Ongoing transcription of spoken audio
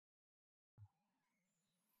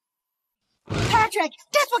Patrick,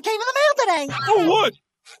 guess what came in the mail today? Oh, what?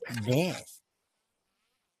 This.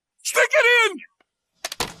 Stick it in!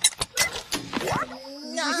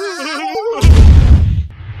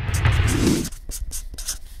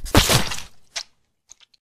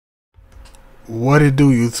 What it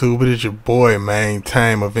do, YouTube? It is your boy, man,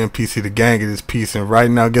 Time of NPC, the gang of this piece. And right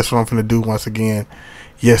now, guess what I'm finna do once again?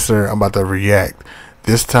 Yes, sir, I'm about to react.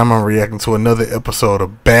 This time I'm reacting to another episode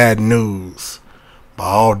of Bad News by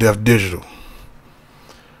All Def Digital.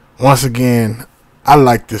 Once again, I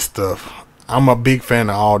like this stuff. I'm a big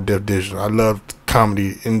fan of All Def Digital. I love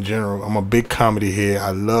comedy in general. I'm a big comedy head.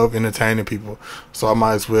 I love entertaining people. So I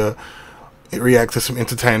might as well react to some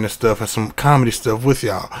entertaining stuff and some comedy stuff with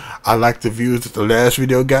y'all. I like the views that the last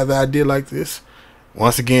video got that I did like this.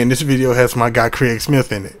 Once again, this video has my guy Kraig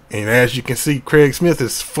Smith in it. And as you can see, Kraig Smith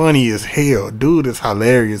is funny as hell. Dude is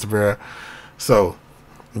hilarious, bruh. So,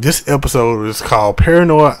 this episode is called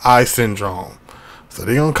Paranoid Eye Syndrome. So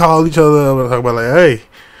they gonna call each other up and talk about like, hey,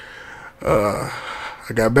 I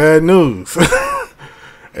got bad news.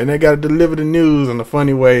 And they gotta deliver the news in a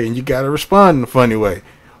funny way, and you gotta respond in a funny way.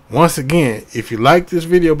 Once again, if you like this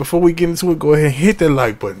video, before we get into it, go ahead and hit that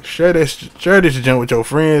like button. Share this junk with your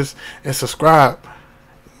friends and subscribe.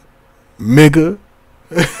 Mega.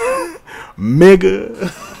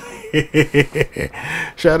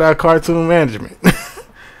 Shout out Cartoon Management.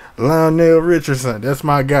 Lionel Richardson, that's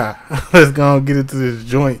my guy. Let's go and get into this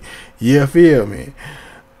joint. Yeah, feel me.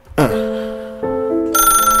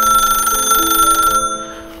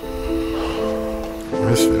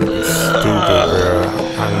 This is stupid, bro.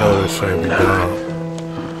 I know this ain't be done.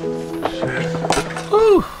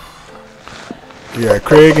 Woo. Yeah,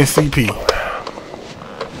 Kraig and CP.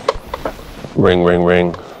 Ring, ring,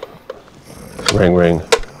 ring. Ring, ring.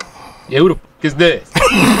 Yeah, who the f is this?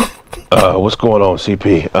 What's going on,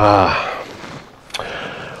 CP?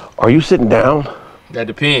 Are you sitting down? That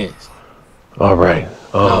depends. All right.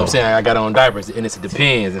 No, I'm saying I got on diapers, and it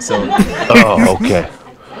depends, and so. Oh, okay.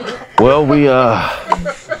 Well,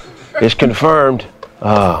 it's confirmed.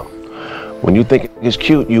 When you think it's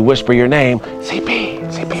cute, you whisper your name. CP,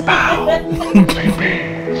 CP Bow.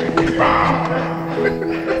 CP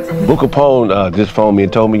Bow. Boo Capone just phoned me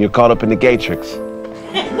and told me you're caught up in the Gatrix.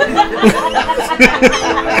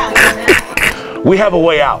 We have a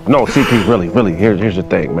way out. No, CP, really, here's the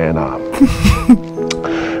thing, man. I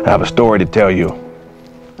have a story to tell you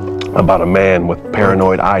about a man with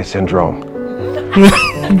paranoid eye syndrome.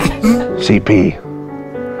 CP,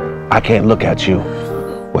 I can't look at you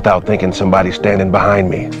without thinking somebody's standing behind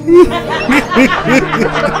me.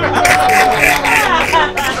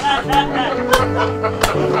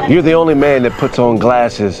 You're the only man that puts on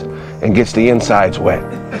glasses and gets the insides wet.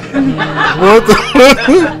 What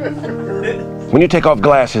the? When you take off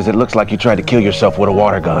glasses, it looks like you tried to kill yourself with a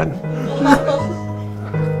water gun.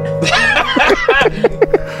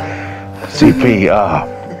 CP,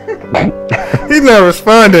 He's not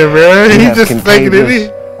responding, man. He's just faking it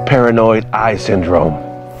in. Paranoid eye syndrome.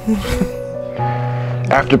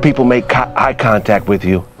 After people make eye contact with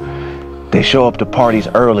you, they show up to parties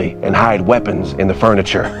early and hide weapons in the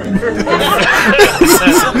furniture.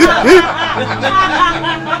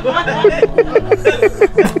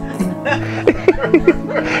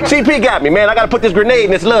 CP got me, man. I gotta put this grenade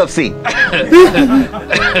in this love seat. I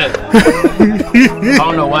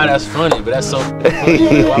don't know why that's funny, but that's so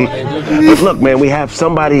funny. Why would they do that? But look, man, we have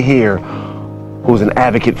somebody here who's an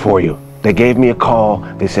advocate for you. They gave me a call.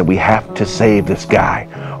 They said we have to save this guy.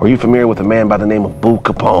 Are you familiar with a man by the name of Boo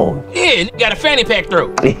Capone? Yeah, got a fanny pack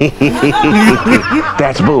through.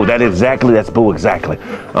 That's Boo. That's Boo exactly.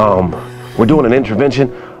 We're doing an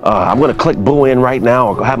intervention. I'm gonna click Boo in right now,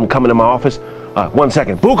 or have him come into my office. 1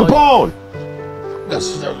 second. Boo Capone! Yes,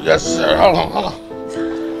 sir. Hold on.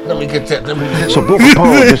 Let me get that. So Boo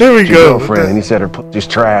Capone just Here we your go. girlfriend, and he said her pussy's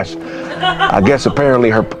trash. I guess apparently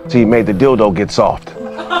her pussy made the dildo get soft.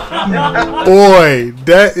 Boy,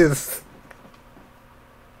 that is.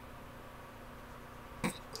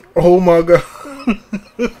 Oh my god.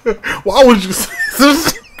 Why would you say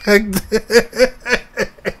something like that?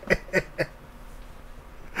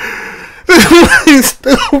 He's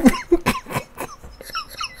stupid.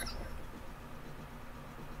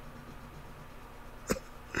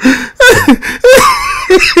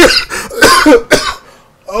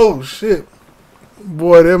 Oh shit.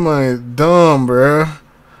 Boy, that man is dumb, bruh.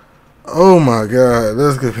 Oh my god,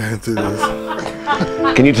 let's get back into this.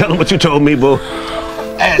 Can you tell him what you told me, Boo?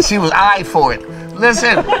 And she was eyed for it.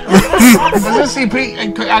 Listen. Is this CP?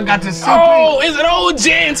 I got this CP. Oh, it's an old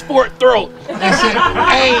Jansport throat. They said,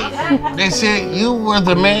 hey, they said you were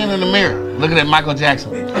the man in the mirror. Look at that Michael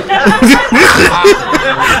Jackson.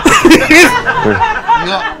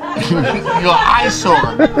 Your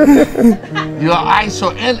eyesore. Your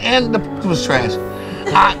eyesore. And the was trash.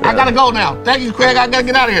 I gotta go now. Thank you, Kraig. I gotta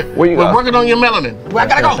get out of here. We're working on your melanin. I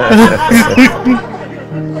gotta go.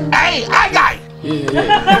 Hey, I got it.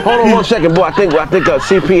 Yeah. Hold on 1 second, boy. I think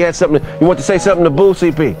CP had something. You want to say something to Boo,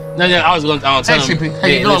 CP? No, I was going to tell him. CP, how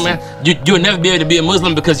you doing, man? You'll never be able to be a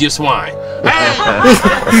Muslim because you're swine. Hey!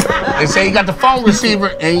 They say you got the phone receiver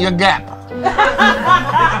in your gap. All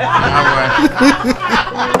right.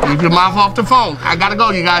 Keep your mouth off the phone. I gotta go,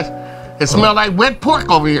 you guys. It smells like wet pork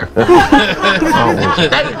over here.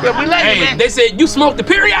 Hey, they said you smoked the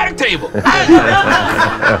periodic table.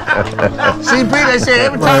 CP, they say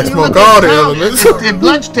every time you smoke look all at the the elements. their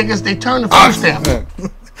lunch tickets, they turn the food stamp.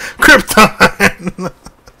 Krypton.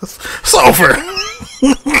 Sulfur.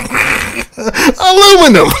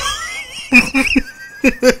 Aluminum.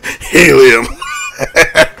 Helium.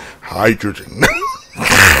 Hydrogen.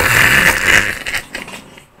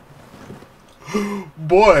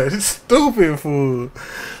 Boy, stupid fool.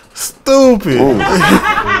 Stupid.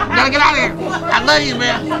 Gotta get out of here. I love you,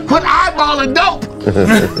 man. Quit eyeballing dope.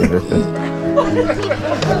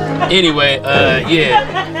 Anyway,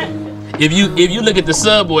 yeah. If you look at the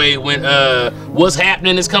subway when What's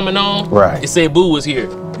Happening is coming on, right, it say Boo was here.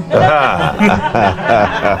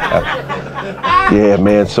 Yeah,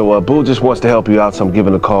 man. So Boo just wants to help you out, so I'm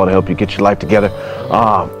giving a call to help you get your life together.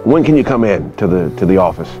 When can you come in to the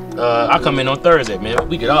office? I come in on Thursday, man.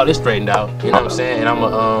 We get all this straightened out. You know what I'm saying? And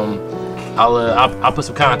I'll put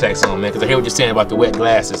some contacts on, man, because I hear what you're saying about the wet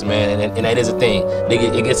glasses, man, and that is a thing.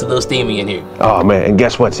 It gets a little steamy in here. Oh man, and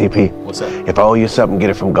guess what, CP? What's up? If I owe you something,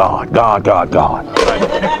 get it from God. God. Right.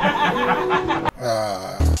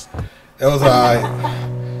 It was alright.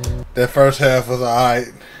 That first half was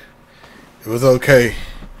alright. It was okay.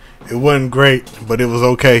 It wasn't great, but it was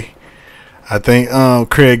okay. I think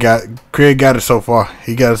Kraig got it so far.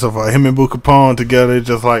 He got it so far. Him and Boo Capone together, it's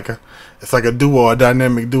just like it's like a duo, a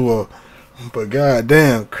dynamic duo. But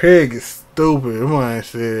goddamn, Kraig is stupid. Man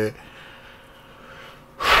said,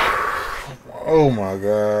 "Oh my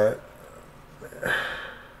God."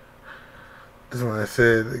 This man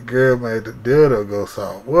said the girl made the dildo go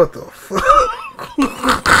soft. What the fuck?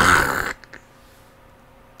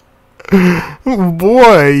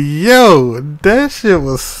 Boy, yo, that shit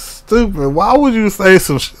was stupid. Why would you say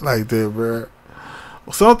some shit like that, bro?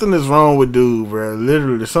 Something is wrong with dude, bro.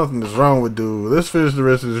 Literally, something is wrong with dude. Let's finish the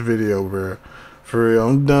rest of this video, bro. For real,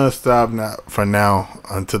 I'm done. Stop now. For now,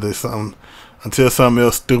 until something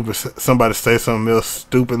else stupid. Somebody say something else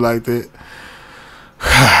stupid like that.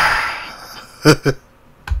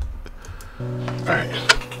 Alright.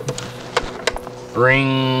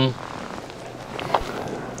 Ring.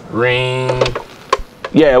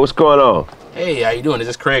 Yeah, what's going on? Hey, how you doing? Is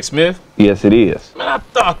this Kraig Smith? Yes, it is. Man, I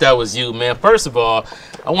thought that was you, man. First of all,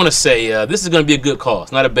 I want to say this is going to be a good call.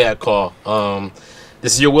 It's not a bad call.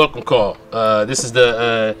 This is your welcome call. This is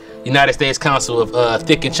the United States Council of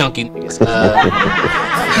Thick and Chunky.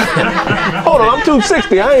 Hold on, I'm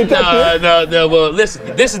 260. I ain't touching it. No. Well,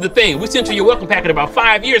 listen, this is the thing. We sent you your welcome packet about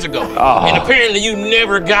 5 years ago, and apparently you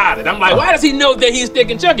never got it. I'm like, why does he know that he's thick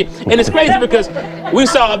and chunky? And it's crazy because we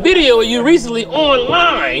saw a video of you recently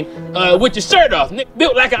online with your shirt off,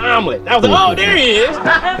 built like an omelet. I was like, oh, there he is.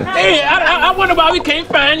 Hey, I wonder why we can't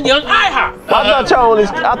find young IHOP.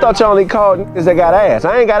 I thought y'all only called niggas that got ass.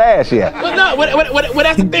 I ain't got ass yet. Well, no, well,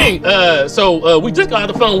 that's the thing. So we just got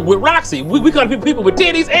off the phone with Roxy. We call people with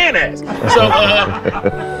titties and ass.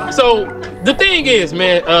 So the thing is,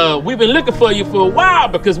 man, we've been looking for you for a while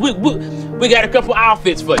because we got a couple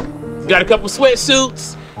outfits for you. Got a couple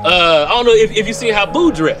sweatsuits. I don't know if you see how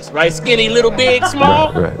Boo dressed, right? Skinny, little, big,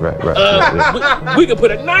 small. Right. We could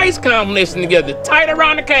put a nice combination together, tight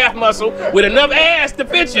around the calf muscle, with enough ass to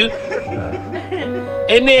fit you.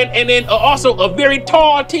 And then also a very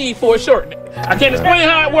tall tee for a short. I can't explain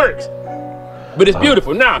how it works, but it's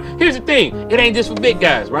beautiful. Now, here's the thing. It ain't just for big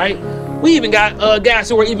guys, right? We even got guys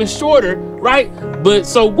who are even shorter, right? But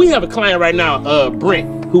so we have a client right now,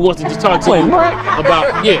 Brent, who wants to just talk to you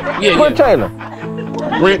about Brent Taylor.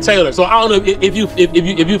 Brent Taylor. So I don't know if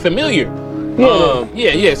you familiar.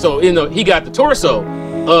 Yeah. So he got the torso.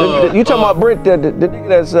 You talking about Brent, the nigga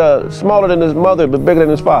that's smaller than his mother but bigger than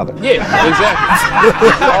his father? Yeah, exactly.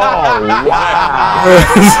 Oh, wow.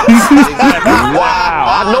 Exactly.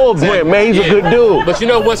 Wow. I know Brent, man. He's a good dude. But you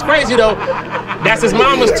know what's crazy though? That's his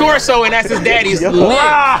mama's torso and that's his daddy's leg.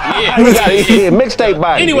 Yeah. Mixtape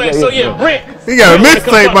body. Anyway, so yeah, Brent. He got a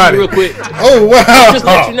mixtape body. Real quick. Oh wow! Just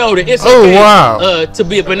let you know that it's okay to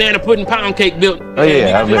be a banana pudding pound cake built. Oh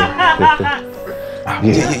yeah,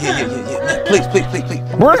 Please.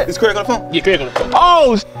 Brent. Is Kraig on the phone? Yeah, Kraig on the phone.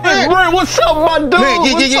 Oh, Brent, what's up, my dude? Man,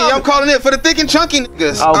 yeah. I'm calling in for the thick and chunky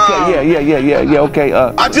niggas. Okay, yeah. Okay.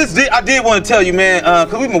 I did want to tell you, man,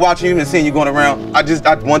 cause we've been watching you and seeing you going around. I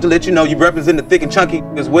wanted to let you know you represent the thick and chunky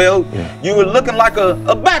as well. Yeah. You were looking like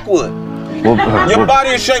a backwood. Your body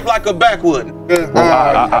is shaped like a backwood.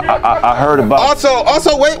 I heard about.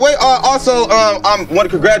 Also, wait.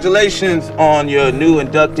 Congratulations on your new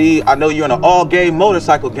inductee. I know you're in an all-gay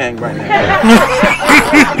motorcycle gang right now.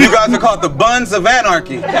 You guys are called the Buns of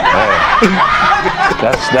Anarchy. That's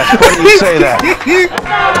funny you say that.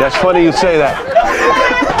 That's funny you say that.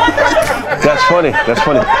 That's funny.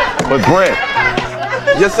 But Brent.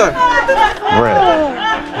 Yes, sir. Brent.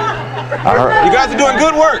 You guys are doing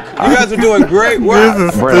good work. You guys are doing great work.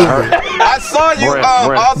 I saw you.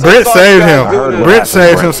 Brent saved him. Brent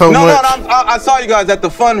saved him so much. I saw you guys at the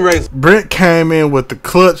fundraiser. Brent came in with the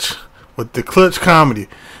clutch comedy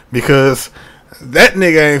because that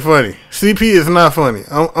nigga ain't funny. CP is not funny.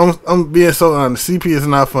 I'm being so honest. CP is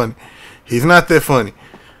not funny. He's not that funny.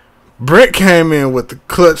 Brent came in with the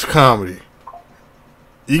clutch comedy.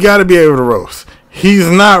 You got to be able to roast. He's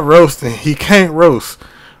not roasting. He can't roast.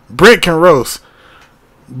 Brent can roast,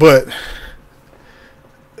 but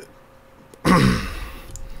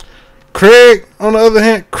Kraig, on the other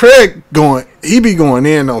hand, he be going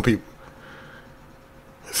in on people.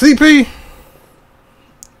 CP,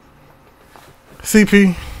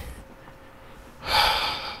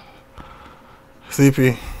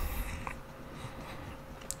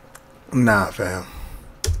 nah, fam.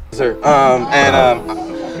 Sir,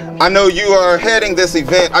 I know you are heading this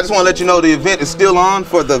event. I just want to let you know the event is still on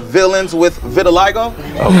for the Villains with Vitiligo.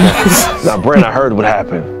 Okay. Now, Brent, I heard what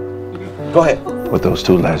happened. Go ahead. With those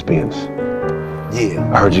two lesbians.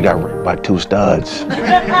 Yeah. I heard you got raped by two studs.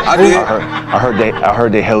 I did. I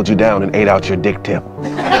heard they held you down and ate out your dick tip.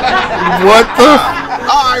 What the?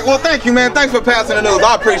 All right, well, thank you, man. Thanks for passing the news.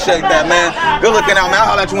 I appreciate that, man. Good looking out, man. I'll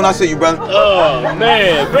holler at you when I see you, brother. Oh,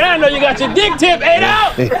 man. But I know you got your dick tip ate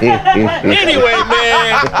out. Anyway,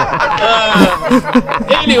 man.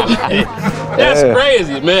 That's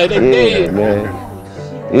crazy, man. They did. Man.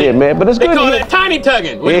 Yeah, man, but it's they good. They call that tiny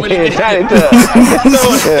tugging. Tiny tug.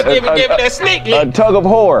 So give it that snake lick. A tug of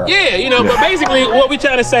horror. Yeah, you know, but basically what we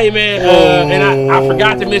trying to say, man, and I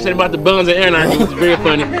forgot to mention about the Buns of Anarchy, which is very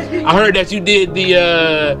funny. I heard that you did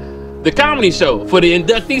the comedy show for the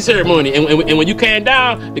inductee ceremony, and when you came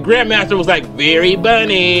down, the Grandmaster was like, very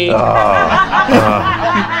bunny.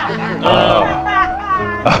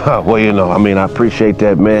 Well, you know, I mean, I appreciate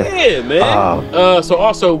that, man. Yeah, man. So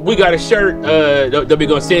also, we got a shirt that we're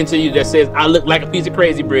gonna send to you that says, I look like a piece of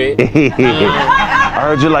crazy bread. I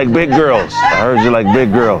heard you like big girls. That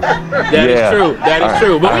is true. That is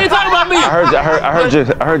true. But we ain't talking about me.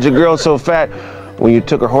 I heard your girl so fat, when you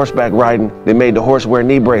took her horseback riding, they made the horse wear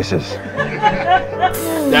knee braces.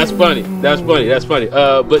 That's funny.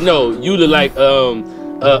 But no, you look like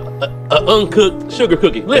uncooked sugar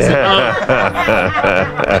cookie. Listen,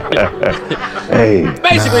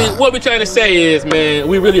 basically what we're trying to say is, man,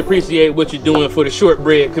 we really appreciate what you're doing for the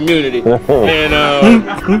shortbread community, and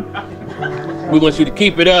we want you to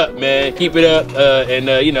keep it up, man. Keep it up, and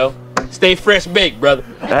you know, stay fresh baked, brother.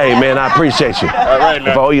 Hey, man, I appreciate you. All right,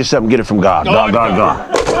 man. If I owe you something, get it from God. God.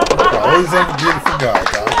 I always have to get it for God.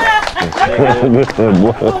 Good.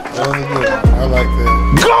 I like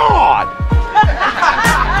that. God!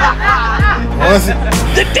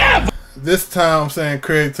 The devil! This time I'm saying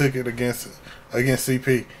Kraig took it against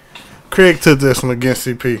CP. Kraig took this one against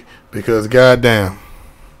CP because goddamn,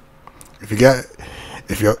 if I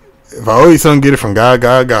owe you something, get it from God.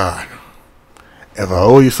 If I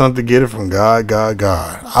owe you something, get it from God.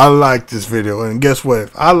 I like this video, and guess what?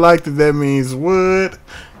 If I liked it, that means what?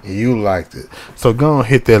 You liked it. So go and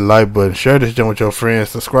hit that like button, share this joint with your friends,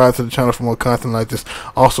 subscribe to the channel for more content like this.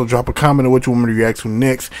 Also drop a comment on what you want me to react to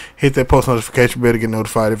next. Hit that post notification bell to get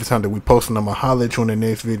notified every time that we post, and I'm gonna holler at you in the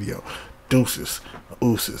next video. Deuces,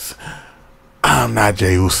 ooses. I'm not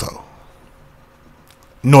Jay Uso,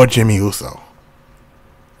 nor Jimmy Uso,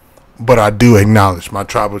 but I do acknowledge my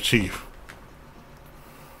tribal chief,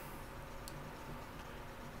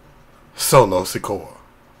 Solo Sikoa.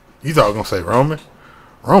 You thought I was gonna say Roman?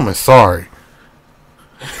 Roman's sorry.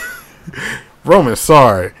 Roman's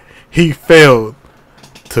sorry. He failed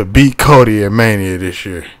to beat Cody at Mania this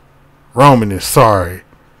year. Roman is sorry.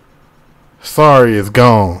 Sorry is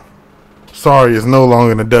gone. Sorry is no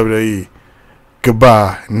longer in the WWE.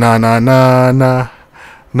 Goodbye. Na na na na.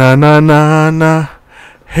 Na na na na.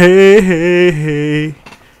 Hey hey hey.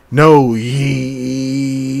 No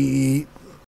yeet.